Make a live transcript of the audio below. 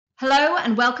Hello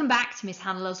and welcome back to Miss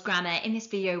Hannah Loves Grammar. In this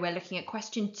video we're looking at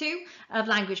question 2 of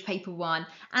language paper 1,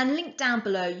 and linked down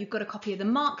below you've got a copy of the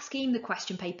mark scheme, the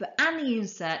question paper and the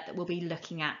insert that we'll be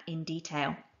looking at in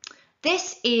detail.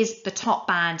 This is the top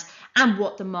band and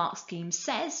what the mark scheme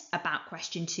says about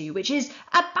question 2, which is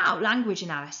about language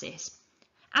analysis.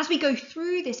 As we go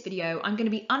through this video, I'm going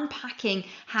to be unpacking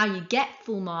how you get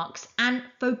full marks and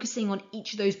focusing on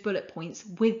each of those bullet points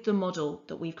with the model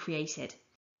that we've created.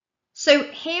 So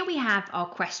here we have our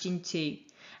question 2,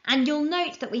 and you'll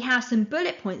note that we have some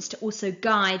bullet points to also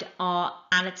guide our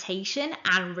annotation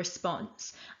and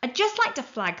response. I'd just like to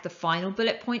flag the final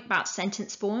bullet point about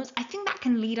sentence forms. I think that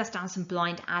can lead us down some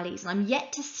blind alleys, and I'm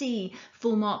yet to see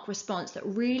full mark response that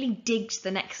really digs the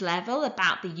next level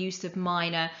about the use of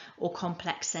minor or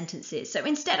complex sentences. So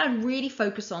instead I'd really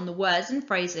focus on the words and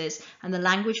phrases and the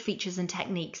language features and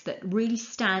techniques that really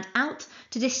stand out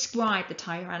to describe the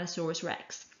Tyrannosaurus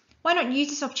Rex. Why not use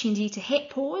this opportunity to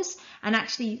hit pause and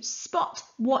actually spot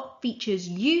what features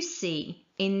you see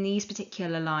in these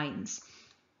particular lines.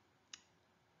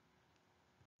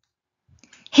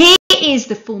 Here is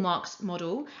the full marks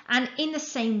model, and in the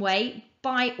same way,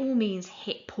 by all means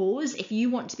hit pause if you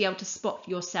want to be able to spot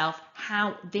for yourself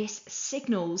how this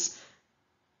signals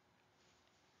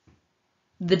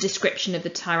the description of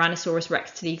the Tyrannosaurus Rex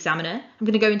to the examiner. I'm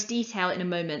going to go into detail in a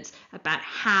moment about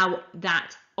how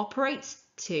that operates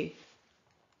too.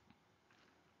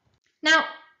 Now,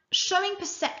 showing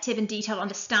perceptive and detailed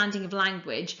understanding of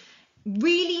language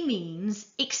really means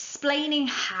explaining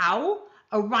how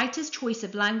a writer's choice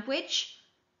of language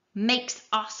makes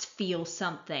us feel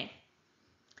something.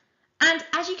 And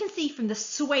as you can see from the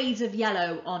swathes of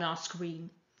yellow on our screen,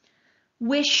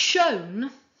 we're shown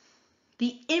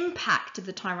the impact of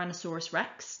the Tyrannosaurus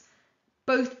Rex,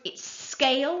 both its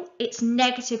scale, its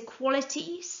negative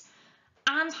qualities,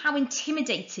 and how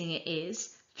intimidating it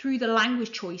is through the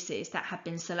language choices that have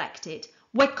been selected.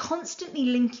 We're constantly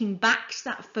linking back to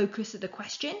that focus of the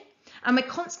question, and we're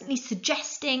constantly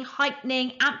suggesting,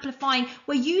 heightening, amplifying.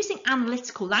 We're using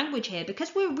analytical language here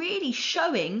because we're really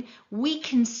showing we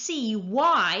can see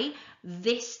why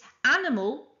this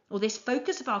animal or this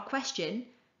focus of our question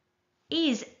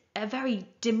is a very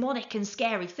demonic and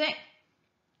scary thing.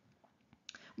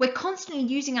 We're constantly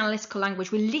using analytical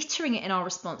language, we're littering it in our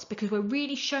response because we're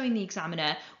really showing the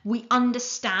examiner we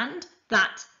understand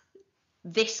that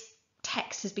this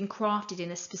text has been crafted in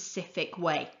a specific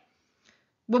way.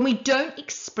 When we don't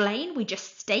explain, we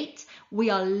just state,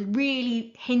 we are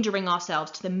really hindering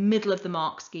ourselves to the middle of the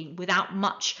mark scheme without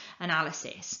much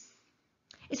analysis.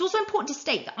 It's also important to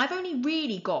state that I've only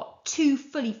really got 2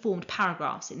 fully formed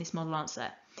paragraphs in this model answer,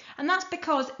 and that's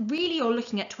because really you're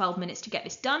looking at 12 minutes to get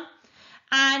this done.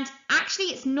 And actually,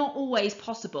 it's not always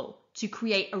possible to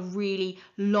create a really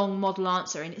long model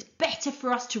answer, and it's better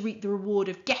for us to reap the reward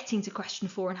of getting to question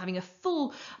 4 and having a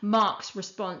full marks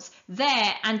response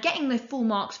there, and getting the full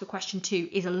marks for question 2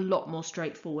 is a lot more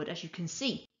straightforward, as you can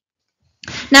see.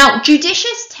 Now,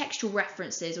 judicious textual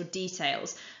references or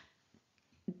details,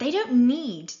 they don't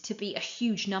need to be a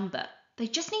huge number. They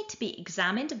just need to be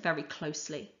examined very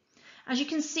closely. As you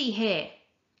can see here,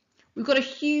 we've got a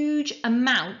huge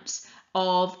amount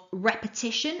of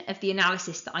repetition of the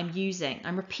analysis that I'm using.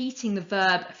 I'm repeating the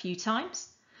verb a few times.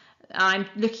 I'm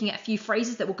looking at a few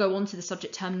phrases that will go on to the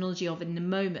subject terminology of in a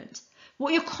moment.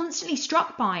 What you're constantly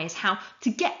struck by is how to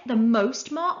get the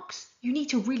most marks, you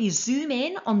need to really zoom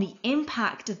in on the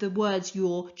impact of the words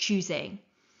you're choosing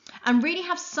and really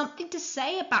have something to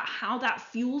say about how that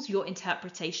fuels your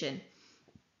interpretation.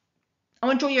 I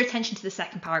want to draw your attention to the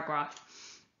second paragraph.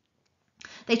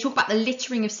 They talk about the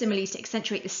littering of similes to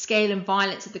accentuate the scale and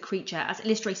violence of the creature, as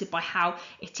illustrated by how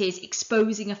it is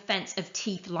exposing a fence of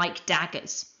teeth like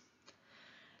daggers.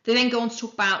 They then go on to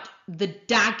talk about the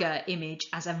dagger image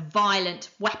as a violent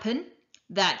weapon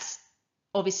that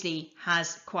obviously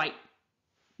has quite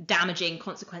damaging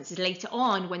consequences later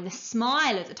on when the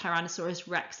smile of the Tyrannosaurus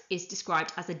Rex is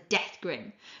described as a death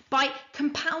grin. By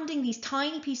compounding these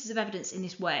tiny pieces of evidence in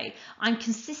this way, I'm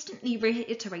consistently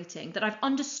reiterating that I've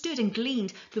understood and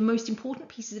gleaned the most important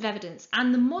pieces of evidence,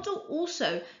 and the model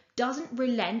also doesn't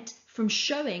relent from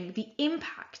showing the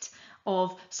impact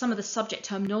of some of the subject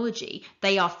terminology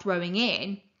they are throwing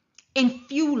in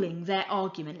fueling their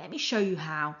argument. Let me show you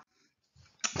how.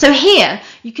 So here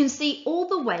you can see all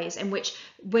the ways in which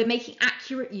we're making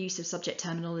accurate use of subject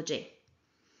terminology.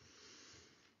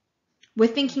 We're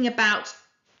thinking about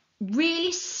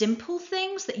really simple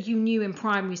things that you knew in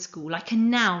primary school, like a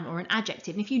noun or an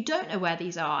adjective. And if you don't know where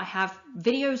these are, I have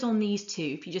videos on these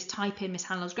too. If you just type in Miss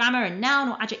Hannah Loves Grammar and noun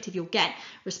or adjective, you'll get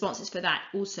responses for that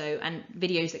also, and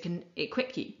videos that can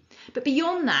equip you. But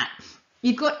beyond that,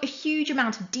 You've got a huge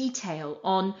amount of detail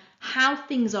on how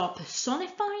things are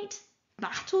personified,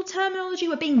 battle terminology.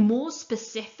 We're being more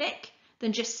specific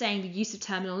than just saying the use of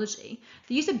terminology.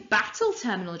 The use of battle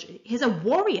terminology. He's a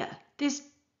warrior. This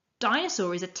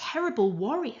dinosaur is a terrible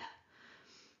warrior.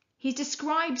 He's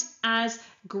described as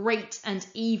great and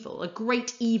evil, a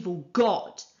great evil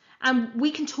god. And we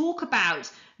can talk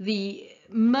about the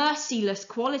merciless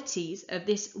qualities of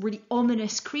this really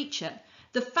ominous creature.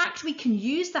 The fact we can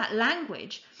use that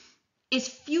language is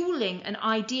fueling an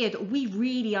idea that we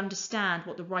really understand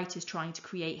what the writer's trying to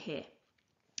create here.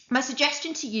 My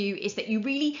suggestion to you is that you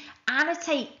really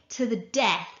annotate to the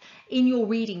death in your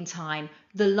reading time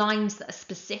the lines that are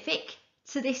specific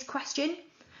to this question,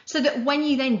 so that when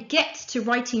you then get to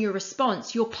writing your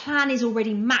response, your plan is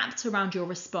already mapped around your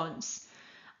response.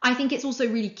 I think it's also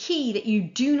really key that you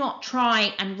do not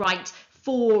try and write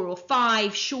 4 or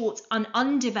 5 short and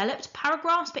undeveloped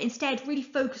paragraphs, but instead really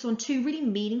focus on 2 really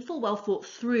meaningful, well thought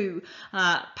through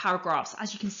paragraphs,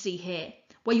 as you can see here,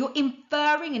 where you're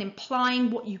inferring and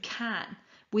implying what you can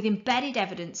with embedded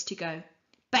evidence to go.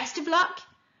 Best of luck,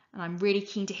 and I'm really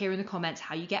keen to hear in the comments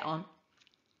how you get on.